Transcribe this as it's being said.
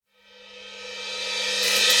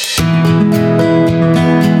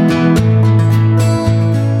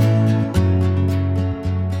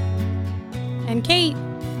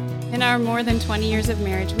20 years of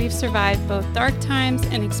marriage, we've survived both dark times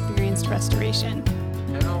and experienced restoration.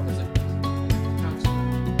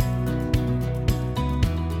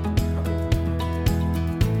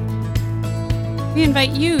 We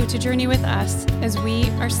invite you to journey with us as we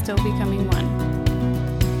are still becoming one.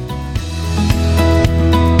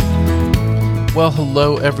 Well,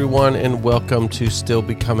 hello everyone, and welcome to Still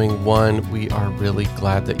Becoming One. We are really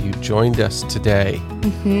glad that you joined us today.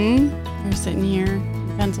 We're sitting here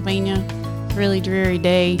in Pennsylvania. It's a really dreary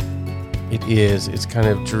day. It is. It's kind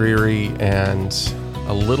of dreary and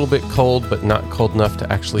a little bit cold, but not cold enough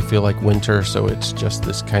to actually feel like winter. So it's just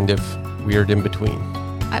this kind of weird in between.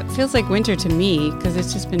 It feels like winter to me because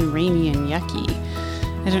it's just been rainy and yucky.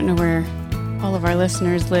 I don't know where all of our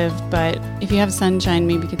listeners live, but if you have sunshine,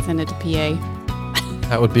 maybe you could send it to PA.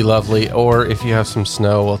 That would be lovely. Or if you have some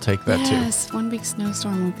snow, we'll take that too. Yes, one big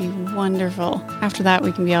snowstorm would be wonderful. After that,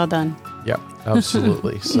 we can be all done. Yep,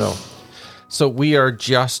 absolutely. So we are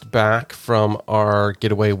just back from our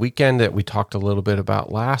getaway weekend that we talked a little bit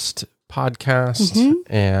about last podcast,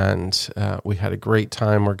 and we had a great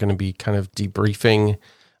time. We're going to be kind of debriefing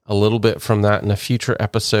a little bit from that in a future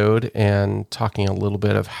episode and talking a little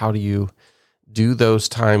bit of how do you do those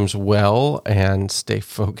times well and stay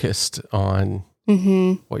focused on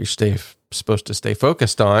what you're supposed to stay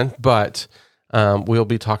focused on. But we'll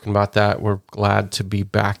be talking about that. We're glad to be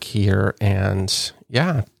back here and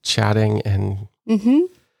chatting and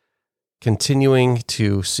continuing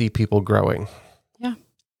to see people growing. Yeah.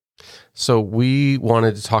 So we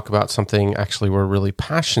wanted to talk about something actually we're really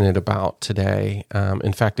passionate about today.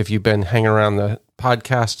 In fact, if you've been hanging around the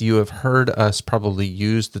podcast, you have heard us probably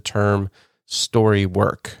use the term story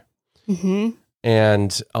work.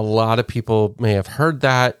 And a lot of people may have heard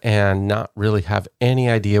that and not really have any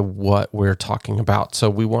idea what we're talking about. So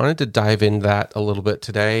we wanted to dive into that a little bit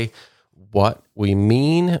today, what we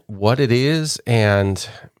mean, what it is, and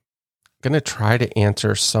going to try to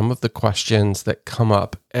answer some of the questions that come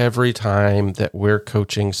up every time that we're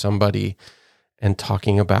coaching somebody and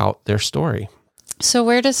talking about their story. So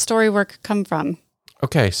where does story work come from?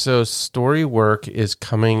 Okay, so story work is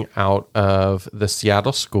coming out of the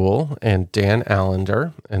Seattle School and Dan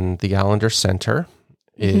Allender, and the Allender Center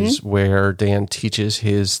is where Dan teaches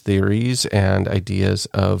his theories and ideas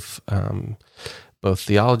of both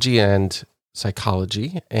theology and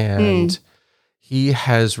psychology. And he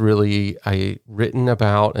has really written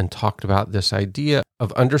about and talked about this idea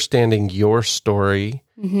of understanding your story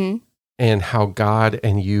and how God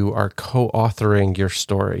and you are co-authoring your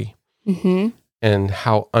story. And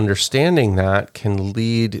how understanding that can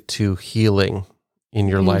lead to healing in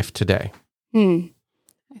your life today. I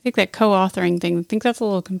think that co-authoring thing, I think that's a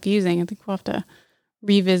little confusing. I think we'll have to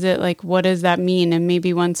revisit, like, what does that mean? And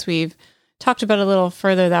maybe once we've talked about it a little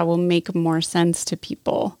further, that will make more sense to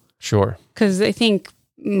people. Sure. Because I think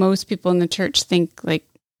most people in the church think, like,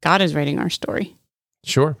 God is writing our story.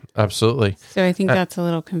 Sure, absolutely. So I think that's a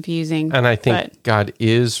little confusing. And I think God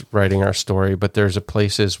is writing our story, but there's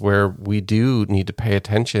places where we do need to pay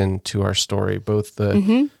attention to our story, both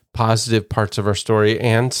the positive parts of our story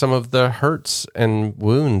and some of the hurts and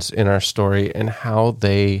wounds in our story and how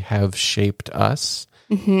they have shaped us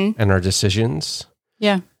and our decisions.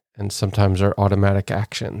 Yeah. And sometimes our automatic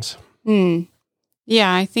actions.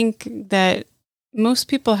 Yeah, I think that most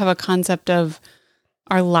people have a concept of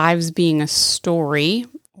our lives being a story,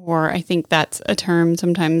 or I think that's a term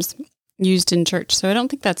sometimes used in church. So I don't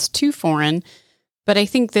think that's too foreign, but I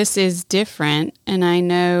think this is different. And I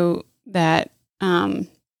know that when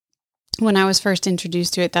I was first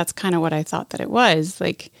introduced to it, that's kind of what I thought that it was.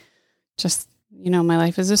 Like, just, my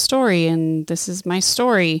life is a story and this is my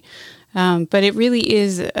story. But it really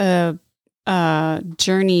is a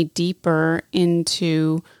journey deeper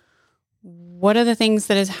into what are the things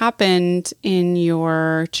that has happened in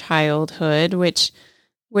your childhood, which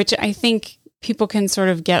I think people can sort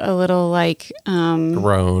of get a little like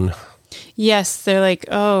grown. Yes, they're like,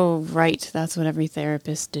 oh, right, that's what every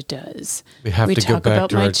therapist does. We have to go back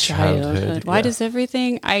to our childhood. Why does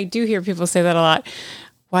everything? I do hear people say that a lot.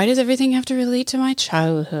 Why does everything have to relate to my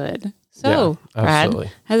childhood? So,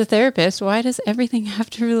 Brad, as a therapist, why does everything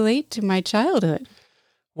have to relate to my childhood?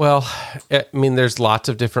 Well, I mean, there's lots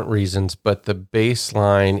of different reasons, but the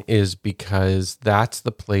baseline is because that's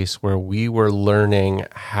the place where we were learning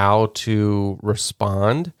how to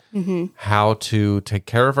respond, how to take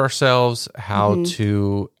care of ourselves, how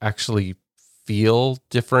to actually feel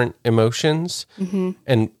different emotions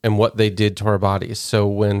and what they did to our bodies. So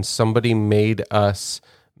when somebody made us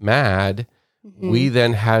mad, we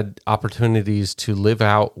then had opportunities to live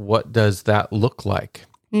out what does that look like?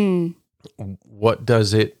 What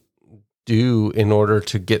does it do in order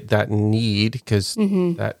to get that need? Because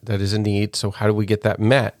that is a need. So how do we get that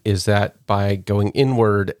met? Is that by going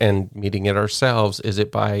inward and meeting it ourselves? Is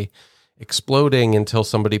it by exploding until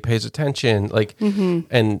somebody pays attention? Like,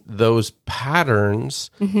 and those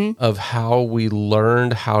patterns of how we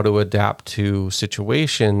learned how to adapt to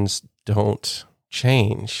situations don't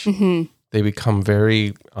change. They become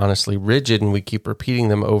very, honestly, rigid, and we keep repeating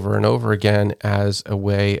them over and over again as a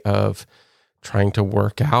way of trying to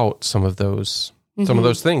work out some of those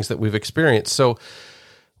things that we've experienced. So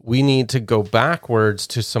we need to go backwards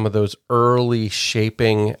to some of those early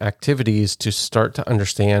shaping activities to start to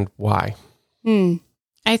understand why.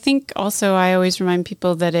 I think also I always remind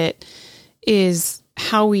people that it is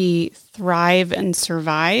how we thrive and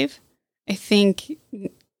survive. I think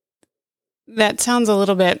that sounds a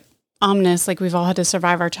little bit ominous, like we've all had to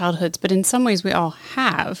survive our childhoods, but in some ways we all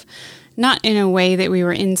have. Not in a way that we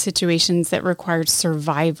were in situations that required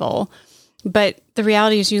survival, but the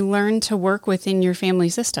reality is you learn to work within your family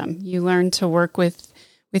system. You learn to work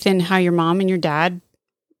within how your mom and your dad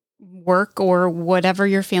work, or whatever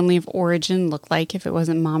your family of origin looked like. If it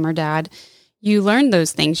wasn't mom or dad, you learned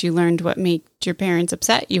those things. You learned what made your parents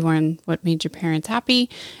upset. You learned what made your parents happy.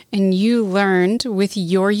 And you learned with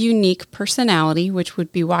your unique personality, which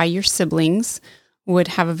would be why your siblings would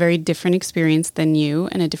have a very different experience than you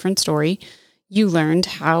and a different story. You learned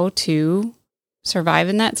how to survive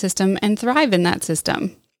in that system and thrive in that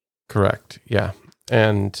system. Correct. Yeah.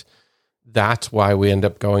 And that's why we end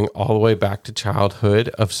up going all the way back to childhood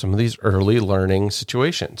of some of these early learning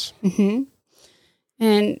situations.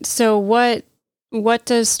 And so what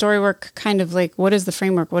does Storywork kind of like, what is the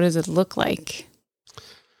framework? What does it look like?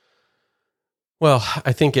 Well,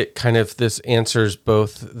 I think it kind of, this answers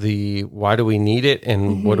both the why do we need it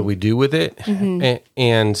and what do we do with it?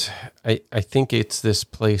 And I think it's this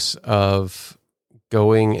place of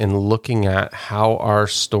going and looking at how our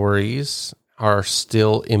stories are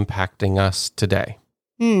still impacting us today.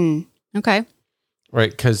 Okay. Right?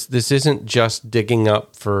 Because this isn't just digging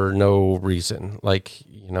up for no reason. Like,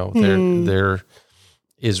 there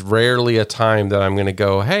is rarely a time that I'm going to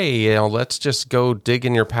go, hey, let's just go dig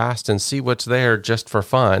in your past and see what's there just for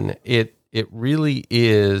fun. It really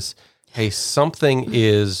is, hey, something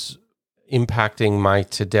is impacting my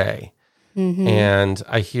today. And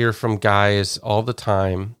I hear from guys all the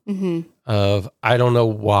time of, I don't know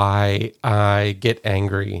why I get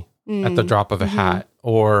angry at the drop of a hat,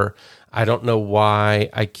 or I don't know why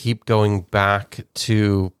I keep going back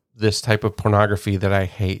to this type of pornography that I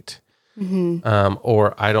hate.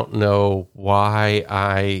 Or I don't know why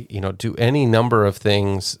I, do any number of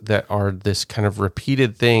things that are this kind of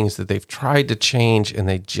repeated things that they've tried to change and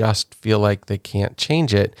they just feel like they can't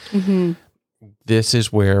change it. This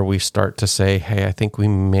is where we start to say, hey, I think we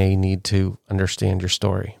may need to understand your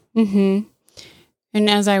story. And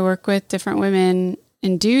as I work with different women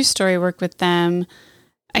and do story work with them,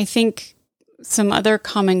 I think some other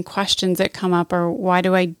common questions that come up are, why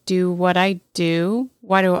do I do what I do?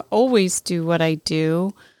 Why do I always do what I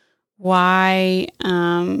do? Why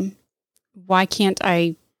can't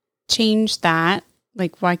I change that?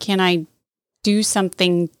 Like, why can't I do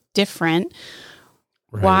something different?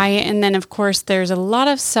 Right. Why? And then, of course, there's a lot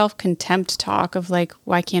of self-contempt talk of like,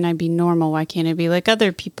 why can't I be normal? Why can't I be like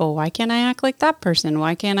other people? Why can't I act like that person?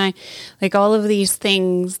 Why can't I, like, all of these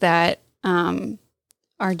things that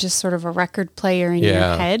are just sort of a record player in your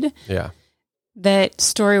head. That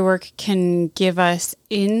Storywork can give us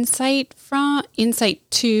insight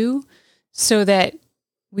to, so that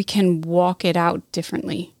we can walk it out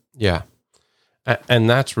differently. Yeah. And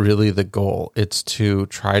that's really the goal. It's to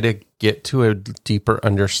try to get to a deeper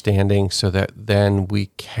understanding so that then we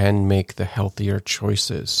can make the healthier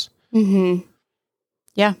choices.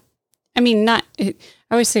 Yeah. I mean, I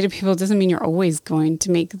always say to people, it doesn't mean you're always going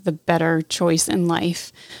to make the better choice in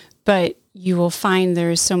life, but you will find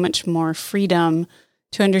there is so much more freedom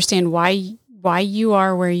to understand why you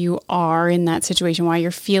are where you are in that situation, why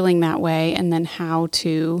you're feeling that way, and then how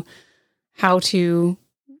to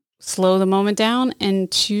slow the moment down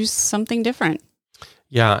and choose something different.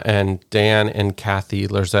 Yeah, and Dan and Kathy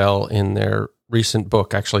Loerzel in their recent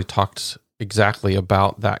book actually talked exactly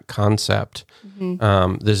about that concept.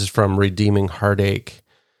 This is from Redeeming Heartache,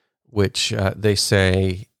 which they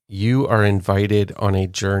say, you are invited on a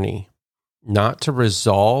journey, not to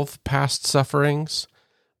resolve past sufferings,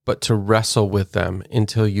 but to wrestle with them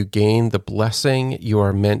until you gain the blessing you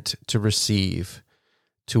are meant to receive,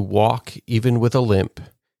 to walk, even with a limp,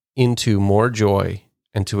 into more joy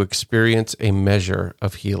and to experience a measure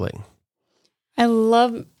of healing. I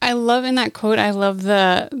love in that quote,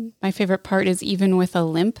 my favorite part is even with a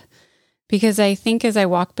limp, Because I think as I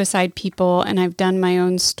walk beside people and I've done my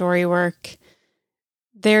own story work,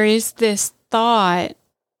 there is this thought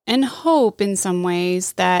and hope in some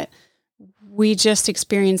ways that we just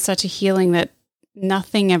experience such a healing that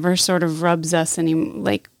nothing ever sort of rubs us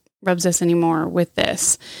anymore with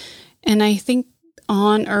this. And I think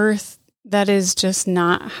on earth, that is just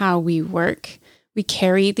not how we work. We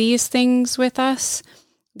carry these things with us,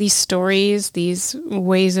 these stories, these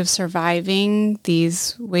ways of surviving,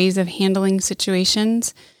 these ways of handling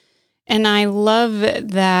situations. And I love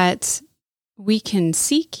that we can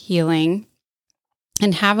seek healing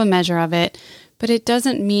and have a measure of it, but it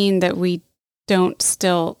doesn't mean that we don't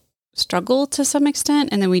still struggle to some extent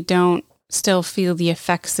and that we don't still feel the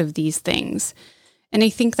effects of these things. And I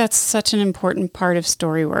think that's such an important part of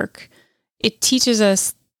story work. It teaches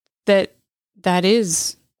us that that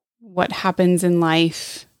is what happens in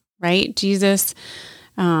life, right? Jesus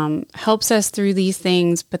helps us through these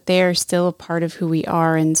things, but they are still a part of who we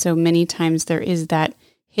are. And so many times there is that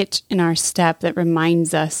hitch in our step that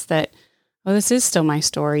reminds us that, oh, this is still my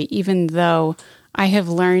story, even though I have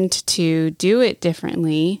learned to do it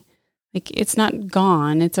differently. Like, it's not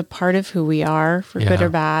gone. It's a part of who we are, for good or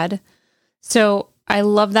bad. So I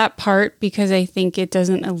love that part because I think it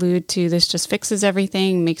doesn't allude to this just fixes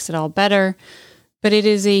everything, makes it all better, but it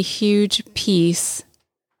is a huge piece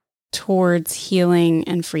towards healing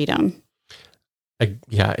and freedom.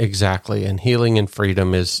 Yeah, exactly. And healing and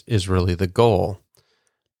freedom is really the goal.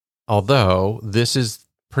 Although this is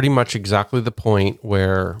pretty much exactly the point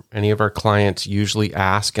where any of our clients usually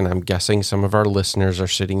ask, and I'm guessing some of our listeners are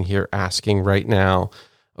sitting here asking right now,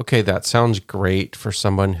 okay, that sounds great for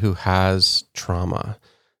someone who has trauma,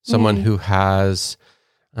 someone who has,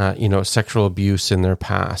 sexual abuse in their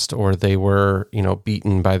past, or they were,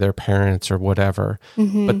 beaten by their parents or whatever.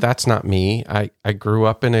 But that's not me. I grew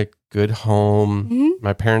up in a good home.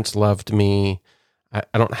 My parents loved me. I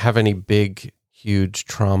don't have any big, huge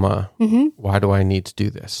trauma. Why do I need to do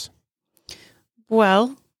this?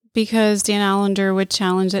 Well, because Dan Allender would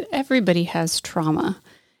challenge that everybody has trauma.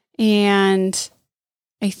 And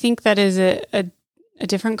I think that is a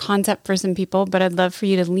different concept for some people, but I'd love for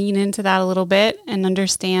you to lean into that a little bit and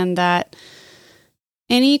understand that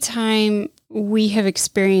anytime we have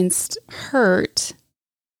experienced hurt,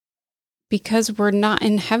 because we're not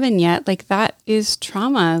in heaven yet, like, that is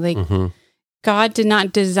trauma. Like, God did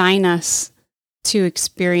not design us to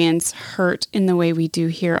experience hurt in the way we do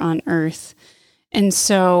here on earth. And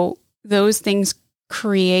so those things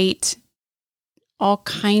create all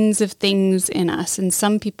kinds of things in us. And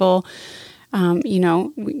some people,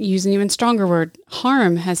 use an even stronger word,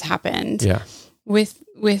 harm has happened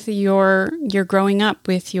with your growing up,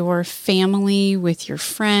 with your family, with your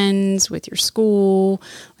friends, with your school.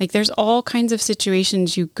 Like, there's all kinds of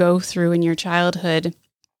situations you go through in your childhood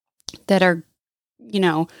that are,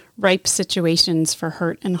 ripe situations for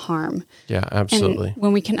hurt and harm. Yeah, absolutely. And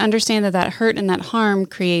when we can understand that hurt and that harm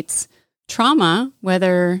creates trauma,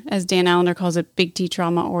 whether, as Dan Allender calls it, big T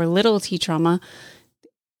trauma or little t trauma,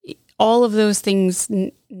 all of those things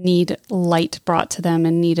need light brought to them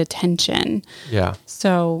and need attention. Yeah.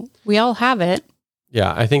 So we all have it.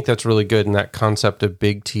 Yeah, I think that's really good. And that concept of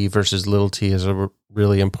big T versus little t is a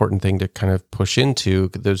really important thing to kind of push into.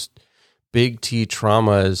 Those big T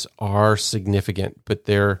traumas are significant, but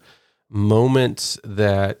they're moments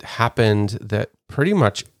that happened that pretty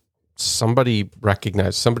much somebody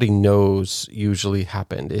recognized, somebody knows usually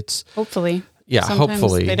happened. It's hopefully. Yeah, sometimes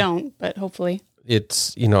hopefully. They don't, but hopefully.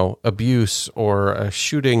 It's, abuse or a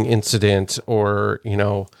shooting incident or,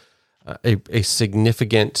 a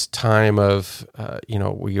significant time of,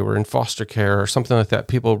 where you were in foster care or something like that.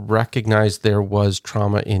 People recognize there was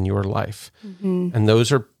trauma in your life. And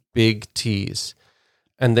those are big T's,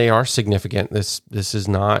 and they are significant. This is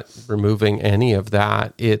not removing any of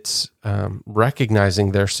that. It's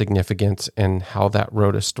recognizing their significance and how that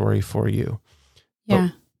wrote a story for you. Yeah.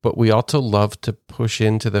 But we also love to push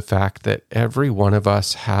into the fact that every one of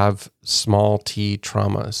us have small T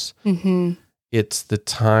traumas. It's the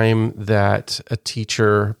time that a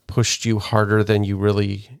teacher pushed you harder than you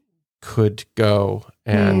really could go,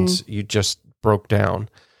 and you just broke down.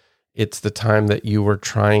 It's the time that you were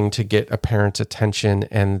trying to get a parent's attention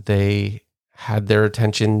and they had their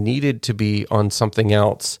attention needed to be on something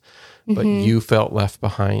else, but you felt left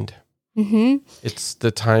behind. It's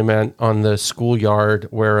the time on the schoolyard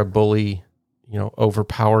where a bully,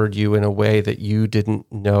 overpowered you in a way that you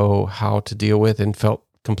didn't know how to deal with and felt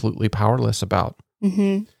completely powerless about.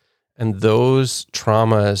 And those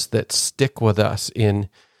traumas that stick with us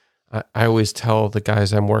I always tell the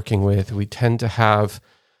guys I'm working with, we tend to have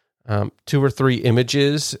 2 or 3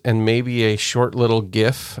 images and maybe a short little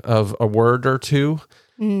GIF of a word or two.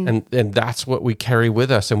 And that's what we carry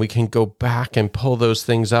with us. And we can go back and pull those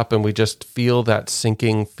things up and we just feel that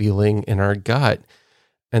sinking feeling in our gut.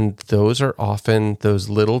 And those are often those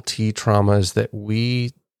little T traumas that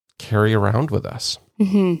we carry around with us.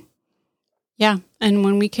 Mm-hmm. Yeah. And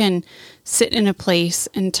when we can sit in a place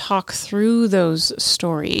and talk through those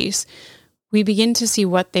stories, we begin to see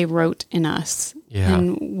what they wrote in us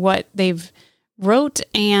and what they've wrote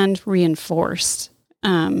and reinforced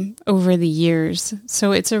over the years.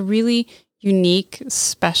 So it's a really unique,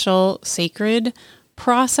 special, sacred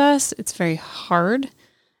process. It's very hard.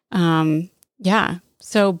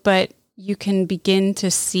 So, but you can begin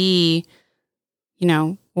to see,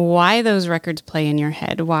 why those records play in your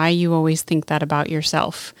head, why you always think that about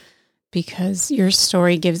yourself, because your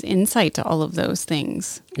story gives insight to all of those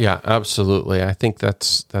things. Yeah, absolutely. I think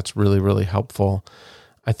that's really, really helpful.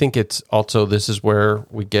 I think it's also, this is where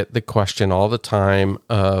we get the question all the time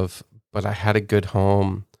of, but I had a good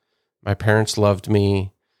home. My parents loved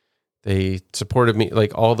me. They supported me,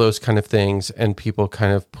 like all those kind of things. And people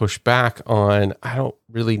kind of push back on, I don't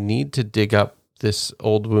really need to dig up this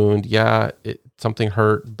old wound. Yeah, something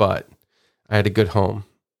hurt, but I had a good home.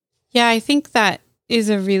 Yeah, I think that is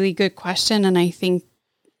a really good question. And I think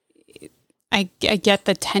I get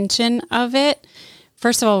the tension of it.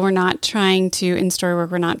 First of all, we're not trying to, in Storywork,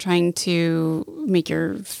 we're not trying to make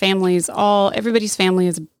your everybody's family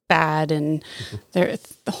is bad and there are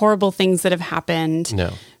the horrible things that have happened.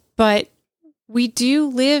 No. But we do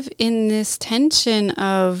live in this tension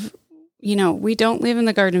of, we don't live in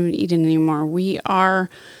the Garden of Eden anymore. We are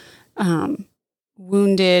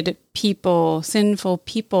wounded people, sinful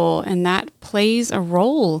people, and that plays a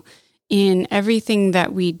role in everything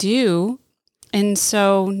that we do. And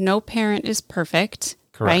so no parent is perfect,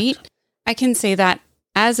 Correct. Right? I can say that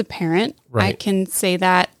as a parent. Right. I can say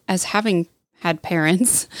that as having had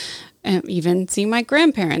parents, and even seeing my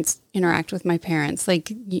grandparents interact with my parents.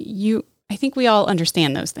 Like I think we all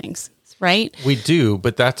understand those things, right? We do,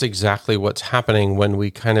 but that's exactly what's happening when we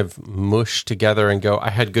kind of mush together and go,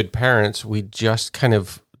 I had good parents. We just kind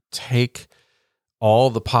of take all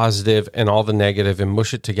the positive and all the negative and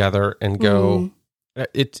mush it together and go,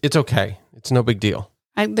 it's okay. It's no big deal.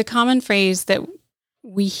 The common phrase that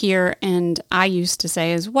we hear, and I used to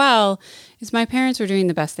say as well, is my parents were doing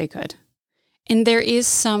the best they could. And there is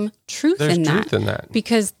some truth in that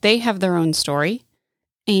because they have their own story.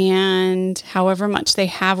 And however much they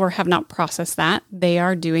have or have not processed that, they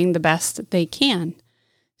are doing the best they can.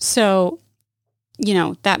 So,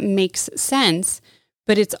 that makes sense.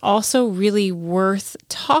 But it's also really worth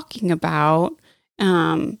talking about,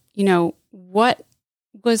 what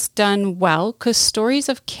was done well, because stories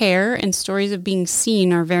of care and stories of being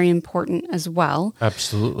seen are very important as well.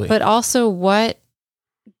 Absolutely. But also what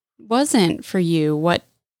wasn't for you, what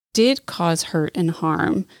did cause hurt and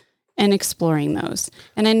harm, and exploring those.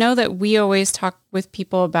 And I know that we always talk with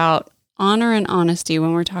people about honor and honesty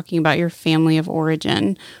when we're talking about your family of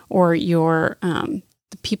origin or your the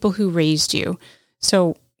people who raised you.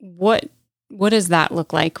 So what does that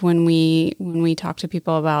look like when we talk to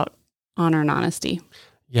people about honor and honesty?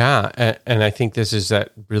 Yeah, and I think this is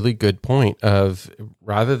that really good point of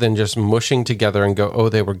rather than just mushing together and go, oh,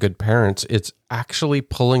 they were good parents, it's actually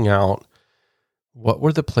pulling out what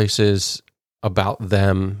were the places about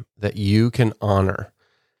them that you can honor.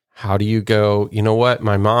 How do you go, you know what,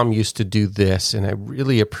 my mom used to do this and I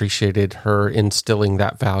really appreciated her instilling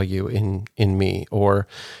that value in me. Or,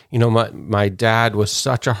 my dad was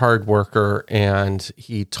such a hard worker and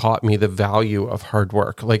he taught me the value of hard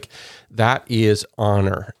work. Like that is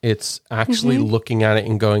honor. It's actually looking at it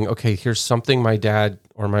and going, okay, here's something my dad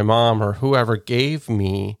or my mom or whoever gave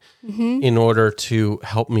me in order to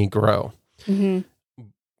help me grow.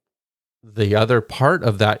 The other part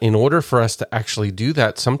of that, in order for us to actually do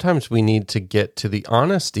that, sometimes we need to get to the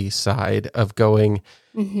honesty side of going,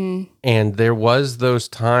 and there was those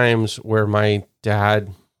times where my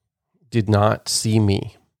dad did not see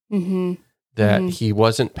me, that he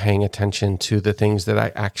wasn't paying attention to the things that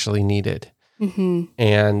I actually needed.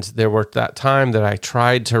 And there were that time that I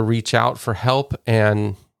tried to reach out for help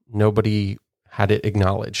and nobody had it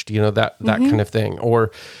acknowledged, that kind of thing.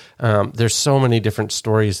 Or there's so many different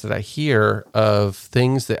stories that I hear of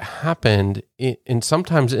things that happened in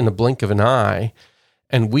sometimes in a blink of an eye.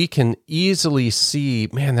 And we can easily see,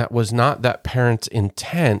 man, that was not that parent's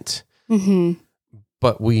intent,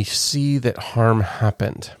 but we see that harm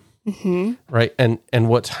happened. Right. And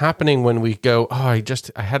what's happening when we go, I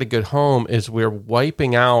had a good home is we're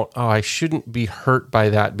wiping out, I shouldn't be hurt by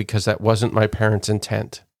that because that wasn't my parents'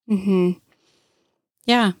 intent.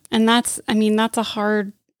 Yeah. And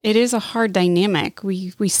it is a hard dynamic.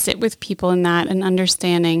 We sit with people in that and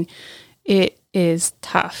understanding it is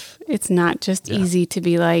tough. It's not just easy to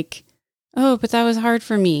be like, oh, but that was hard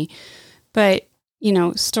for me. But,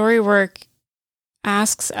 story work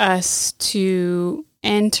asks us to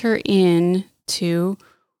enter into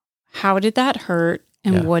how did that hurt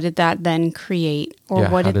and what did that then create, or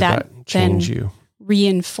what did that change then you?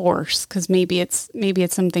 Reinforce? Because maybe it's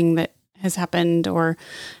something that has happened or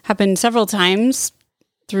happened several times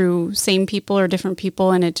through same people or different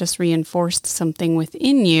people, and it just reinforced something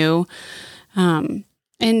within you.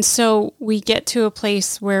 And so we get to a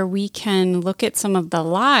place where we can look at some of the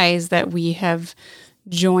lies that we have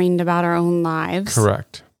joined about our own lives.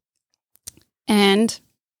 Correct. And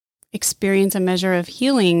experience a measure of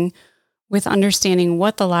healing with understanding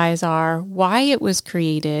what the lies are, why it was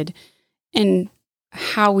created, and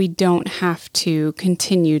how we don't have to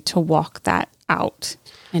continue to walk that out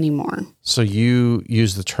anymore. So you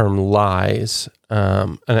use the term lies,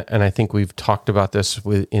 and I think we've talked about this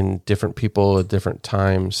in different people at different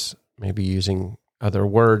times, maybe using other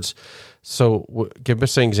words. So give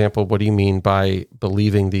us an example. What do you mean by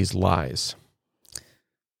believing these lies?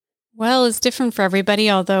 Well, it's different for everybody,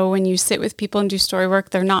 although when you sit with people and do story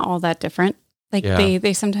work, they're not all that different.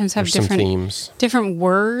 They sometimes have There's different themes, different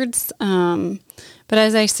words. But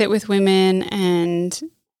as I sit with women and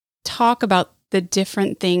talk about the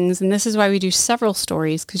different things, and this is why we do several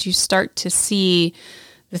stories, because you start to see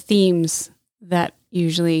the themes that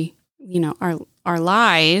usually, are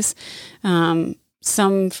lies.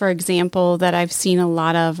 Some, for example, that I've seen a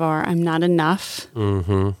lot of are, I'm not enough.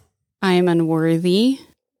 Mm-hmm. I am unworthy.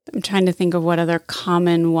 I'm trying to think of what other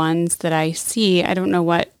common ones that I see. I don't know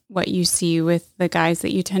what you see with the guys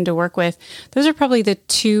that you tend to work with. Those are probably the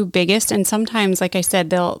two biggest. And sometimes, like I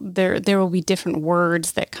said, there will be different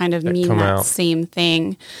words that kind of mean that same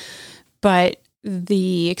thing. But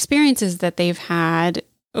the experiences that they've had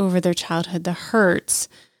over their childhood, the hurts,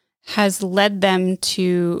 has led them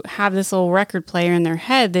to have this little record player in their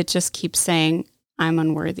head that just keeps saying, I'm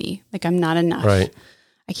unworthy. Like, I'm not enough. Right.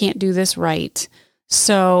 I can't do this right.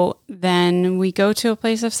 So then we go to a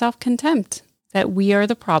place of self-contempt, that we are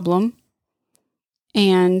the problem,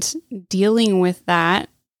 and dealing with that,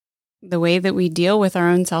 the way that we deal with our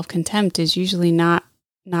own self-contempt is usually not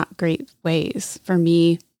great ways. For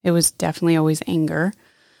me, it was definitely always anger.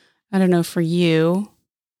 I don't know for you.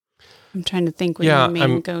 I'm trying to think what your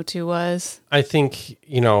main go-to was. I think,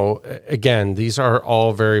 again, these are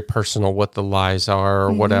all very personal, what the lies are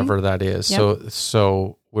or whatever that is. Yep.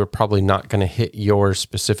 So we're probably not going to hit yours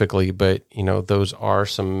specifically, but, those are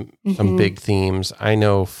some big themes. I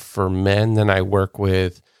know for men that I work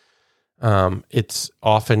with, it's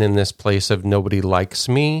often in this place of nobody likes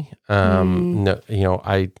me. I'm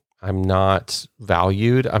not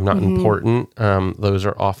valued. I'm not important. Those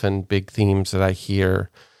are often big themes that I hear.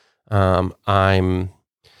 I'm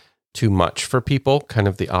too much for people, kind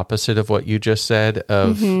of the opposite of what you just said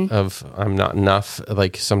of I'm not enough.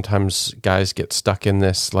 Like sometimes guys get stuck in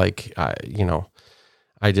this, like,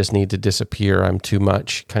 I just need to disappear. I'm too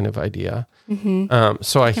much kind of idea.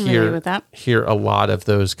 So I hear a lot of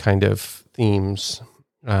those kind of themes,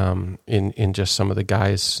 in just some of the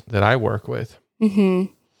guys that I work with. And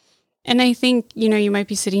I think, you might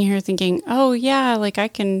be sitting here thinking, oh yeah, like I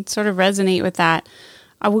can sort of resonate with that.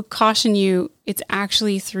 I would caution you, it's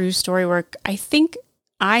actually through story work. I think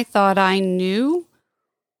I thought I knew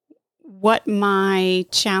what my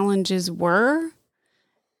challenges were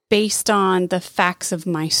based on the facts of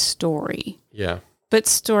my story. Yeah. But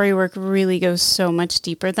story work really goes so much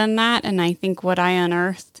deeper than that. And I think what I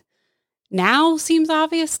unearthed now seems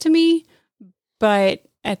obvious to me, but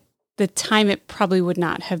at the time it probably would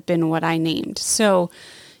not have been what I named. So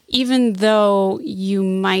even though you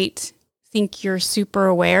might think you're super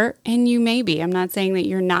aware, and you may be. I'm not saying that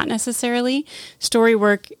you're not necessarily. Story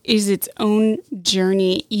work is its own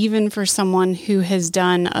journey, even for someone who has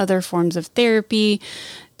done other forms of therapy,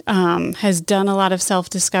 has done a lot of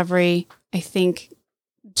self-discovery. I think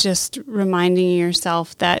just reminding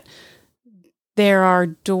yourself that there are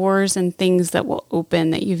doors and things that will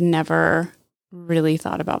open that you've never really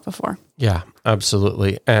thought about before. Yeah,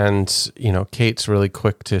 absolutely. And, Kate's really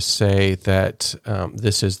quick to say that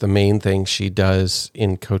this is the main thing she does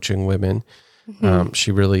in coaching women.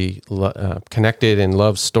 She really connected and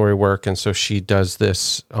loves story work. And so she does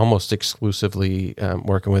this almost exclusively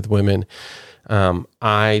working with women.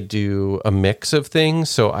 I do a mix of things.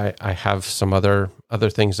 So I have some other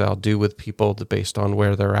things that I'll do with people based on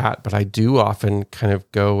where they're at. But I do often kind of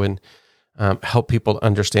go and help people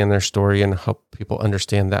understand their story and help people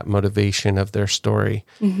understand that motivation of their story.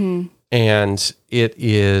 And it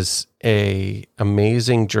is a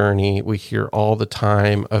amazing journey. We hear all the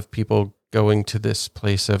time of people going to this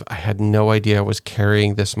place of, I had no idea I was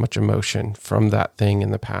carrying this much emotion from that thing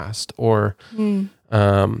in the past. Or,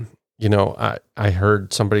 I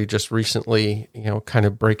heard somebody just recently, kind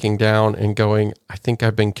of breaking down and going, I think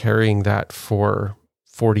I've been carrying that for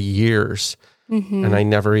 40 years and I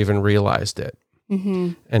never even realized it.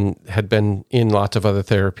 And had been in lots of other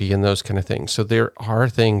therapy and those kind of things. So there are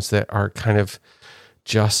things that are kind of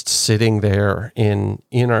just sitting there in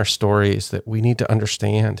our stories that we need to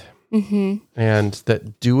understand. And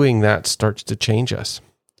that doing that starts to change us.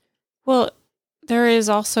 Well, there is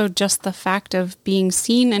also just the fact of being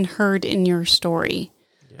seen and heard in your story.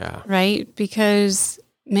 Yeah. Right? Because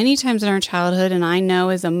many times in our childhood, and I know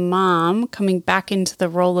as a mom coming back into the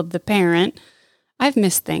role of the parent, I've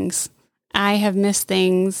missed things. I have missed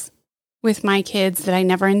things with my kids that I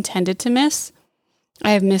never intended to miss.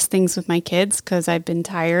 I have missed things with my kids because I've been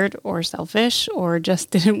tired or selfish or just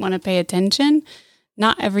didn't want to pay attention.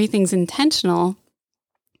 Not everything's intentional,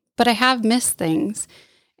 but I have missed things.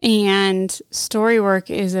 And story work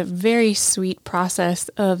is a very sweet process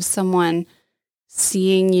of someone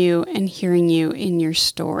seeing you and hearing you in your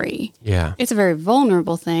story. Yeah. It's a very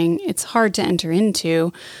vulnerable thing. It's hard to enter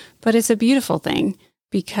into, but it's a beautiful thing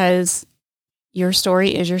because your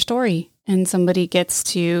story is your story and somebody gets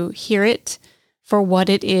to hear it for what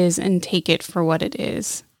it is and take it for what it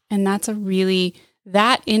is. And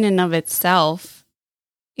that in and of itself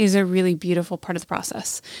is a really beautiful part of the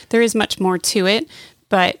process. There is much more to it,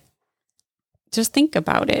 but just think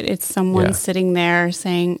about it. It's someone sitting there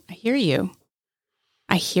saying, I hear you.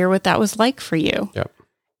 I hear what that was like for you. Yep.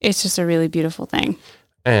 It's just a really beautiful thing.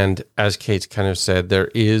 And as Kate kind of said, there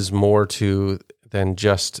is more to than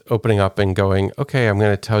just opening up and going, okay, I'm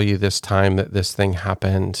going to tell you this time that this thing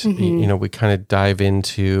happened. We kind of dive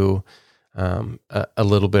into a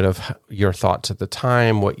little bit of your thoughts at the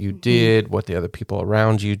time, what you did, what the other people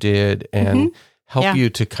around you did, and help you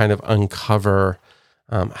to kind of uncover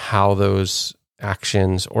how those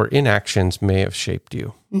actions or inactions may have shaped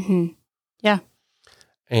you. Yeah.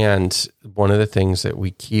 And one of the things that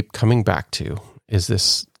we keep coming back to is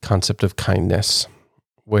this concept of kindness,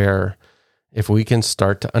 where if we can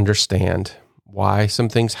start to understand why some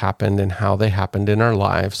things happened and how they happened in our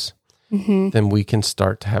lives, then we can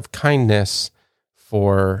start to have kindness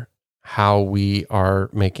for how we are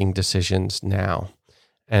making decisions now.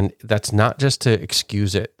 And that's not just to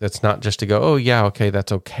excuse it. That's not just to go, oh yeah, okay,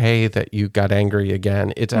 that's okay that you got angry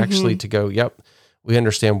again. It's actually to go, yep, we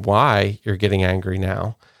understand why you're getting angry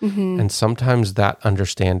now. And sometimes that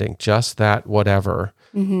understanding, just that whatever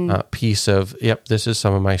piece of, yep, this is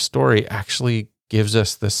some of my story, actually gives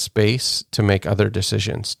us the space to make other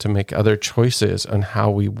decisions, to make other choices on how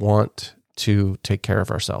we want to take care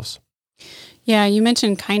of ourselves. Yeah, you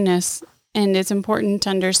mentioned kindness, and it's important to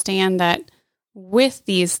understand that with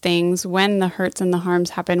these things, when the hurts and the harms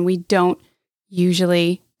happen, we don't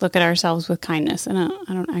usually look at ourselves with kindness. And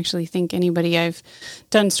I don't actually think anybody I've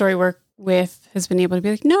done story work with has been able to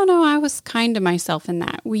be like, no, I was kind to myself in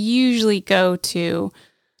that. We usually go to,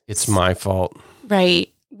 it's my fault.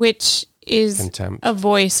 Right. Which is contempt. A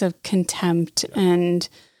voice of contempt. And,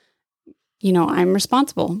 I'm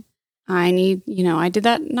responsible. I did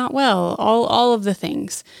that not well, all of the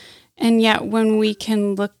things. And yet when we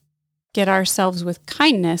can look at ourselves with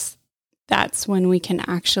kindness, that's when we can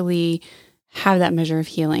actually have that measure of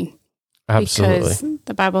healing. Absolutely. Because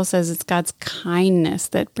the Bible says it's God's kindness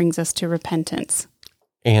that brings us to repentance.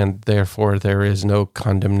 And therefore there is no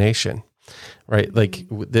condemnation, right? Like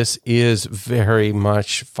this is very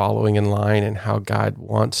much following in line in how God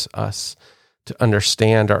wants us to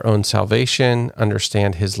understand our own salvation,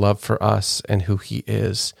 understand his love for us and who he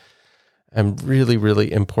is. And really,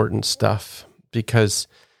 really important stuff, because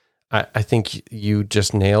I think you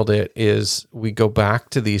just nailed it, is we go back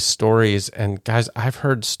to these stories, and guys, I've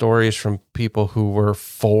heard stories from people who were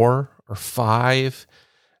 4 or 5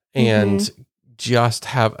 and just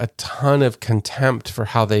have a ton of contempt for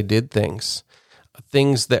how they did things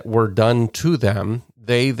that were done to them.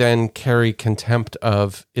 They then carry contempt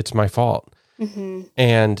of, it's my fault.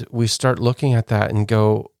 And we start looking at that and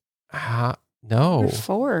go, no. You're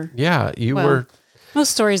 4. Yeah, were.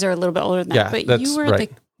 Most stories are a little bit older than that, but you were right.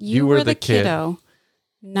 You were the kiddo,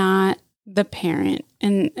 not the parent.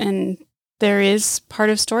 And there is part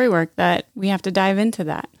of story work that we have to dive into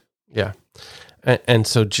that. Yeah. And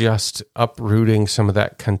so just uprooting some of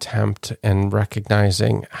that contempt and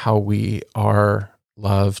recognizing how we are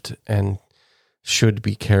loved and should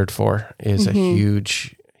be cared for is a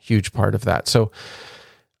huge, huge part of that. So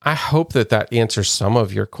I hope that answers some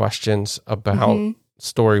of your questions about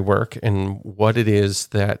story work and what it is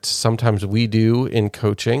that sometimes we do in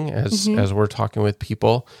coaching as we're talking with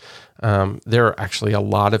people. There are actually a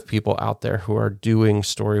lot of people out there who are doing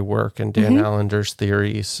story work and Dan Allender's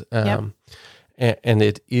theories. And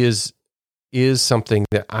it is something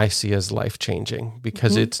that I see as life-changing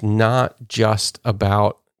because it's not just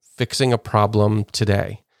about fixing a problem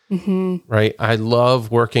today. Right? I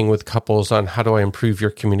love working with couples on how do I improve your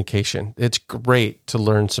communication. It's great to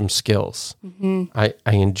learn some skills. I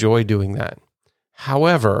enjoy doing that.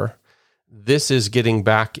 However, this is getting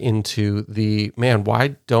back into the, man,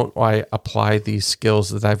 why don't I apply these skills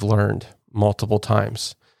that I've learned multiple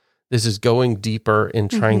times? This is going deeper in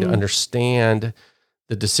trying to understand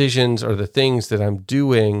the decisions or the things that I'm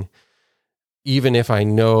doing, even if I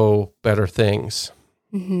know better things.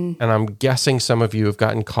 And I'm guessing some of you have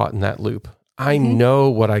gotten caught in that loop. I know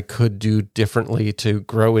what I could do differently to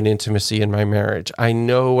grow in intimacy in my marriage. I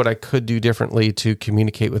know what I could do differently to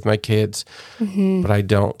communicate with my kids, but I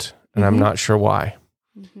don't. And I'm not sure why.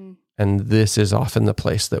 And this is often the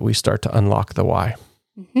place that we start to unlock the why.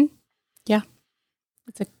 Yeah.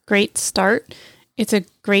 It's a great start. It's a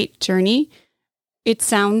great journey. It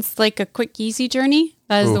sounds like a quick, easy journey.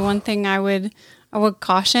 That is the one thing I would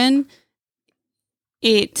caution.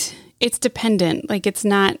 It's dependent. Like it's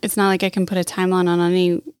not like I can put a timeline on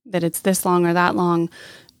any that it's this long or that long.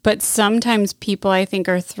 But sometimes people, I think,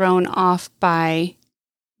 are thrown off by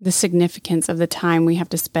the significance of the time we have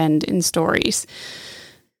to spend in stories.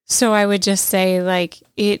 So I would just say, like,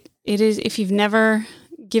 it is, if you've never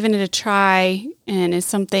given it a try and it's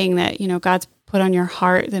something that, God's put on your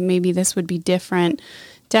heart that maybe this would be different,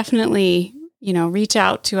 definitely, reach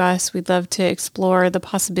out to us. We'd love to explore the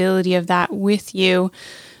possibility of that with you.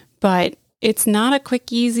 But it's not a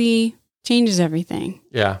quick, easy, changes everything.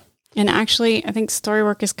 Yeah. And actually, I think story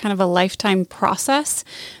work is kind of a lifetime process,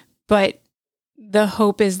 but the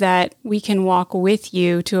hope is that we can walk with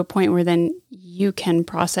you to a point where then you can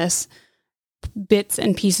process bits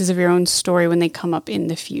and pieces of your own story when they come up in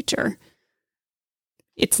the future.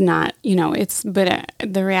 It's not, but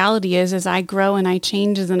the reality is, as I grow and I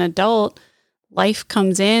change as an adult, life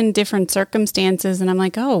comes in, different circumstances, and I'm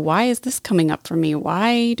like, oh, why is this coming up for me?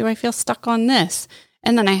 Why do I feel stuck on this?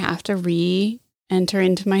 And then I have to re-enter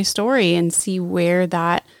into my story and see where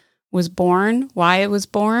that was born, why it was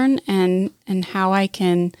born, and how I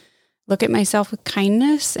can look at myself with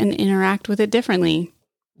kindness and interact with it differently.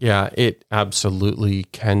 Yeah, it absolutely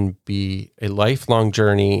can be a lifelong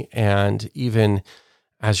journey. And even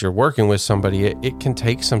as you're working with somebody, it can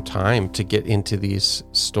take some time to get into these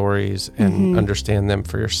stories and understand them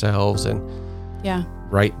for yourselves and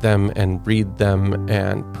write them and read them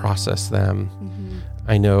and process them.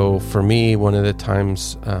 I know for me, one of the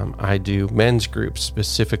times I do men's groups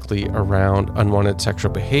specifically around unwanted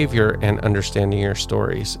sexual behavior and understanding your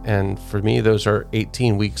stories. And for me, those are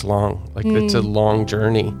 18 weeks long. Like it's a long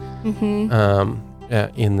journey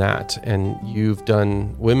in that. And you've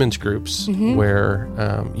done women's groups where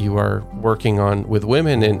you are working with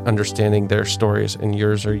women and understanding their stories. And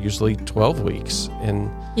yours are usually 12 weeks.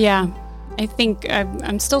 And I think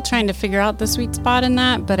I'm still trying to figure out the sweet spot in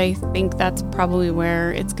that, but I think that's probably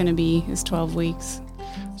where it's going to be, is 12 weeks.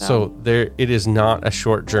 So it is not a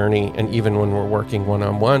short journey. And even when we're working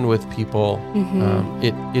one-on-one with people,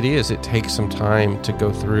 it takes some time to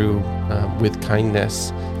go through with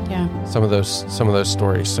kindness some of those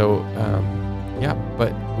stories. So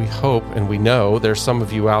but we hope and we know there's some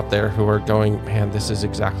of you out there who are going, man, this is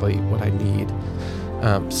exactly what I need.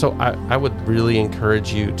 So I would really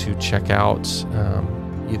encourage you to check out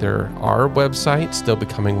either our website,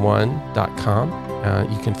 stillbecomingone.com.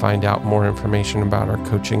 You can find out more information about our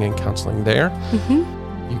coaching and counseling there.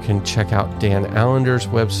 You can check out Dan Allender's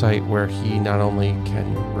website, where he not only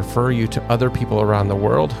can refer you to other people around the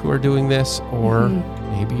world who are doing this, or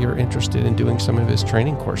maybe you're interested in doing some of his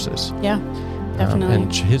training courses. Yeah, definitely.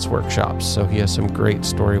 And his workshops. So he has some great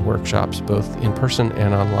story workshops, both in person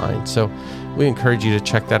and online. So we encourage you to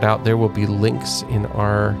check that out. There will be links in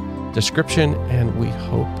our description, and we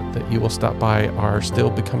hope that you will stop by our Still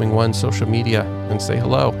Becoming One social media and say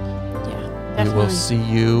hello. Yeah, definitely. We will see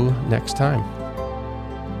you next time.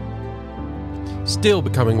 Still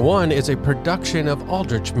Becoming One is a production of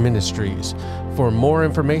Aldrich Ministries. For more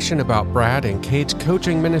information about Brad and Kate's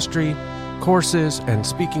coaching ministry, courses, and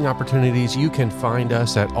speaking opportunities, you can find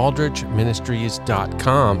us at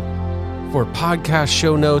aldrichministries.com. For podcast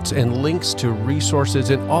show notes and links to resources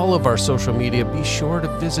in all of our social media, be sure to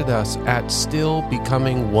visit us at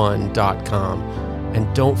stillbecomingone.com.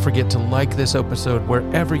 And don't forget to like this episode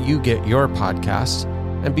wherever you get your podcasts.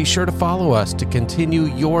 And be sure to follow us to continue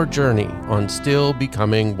your journey on Still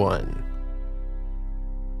Becoming One.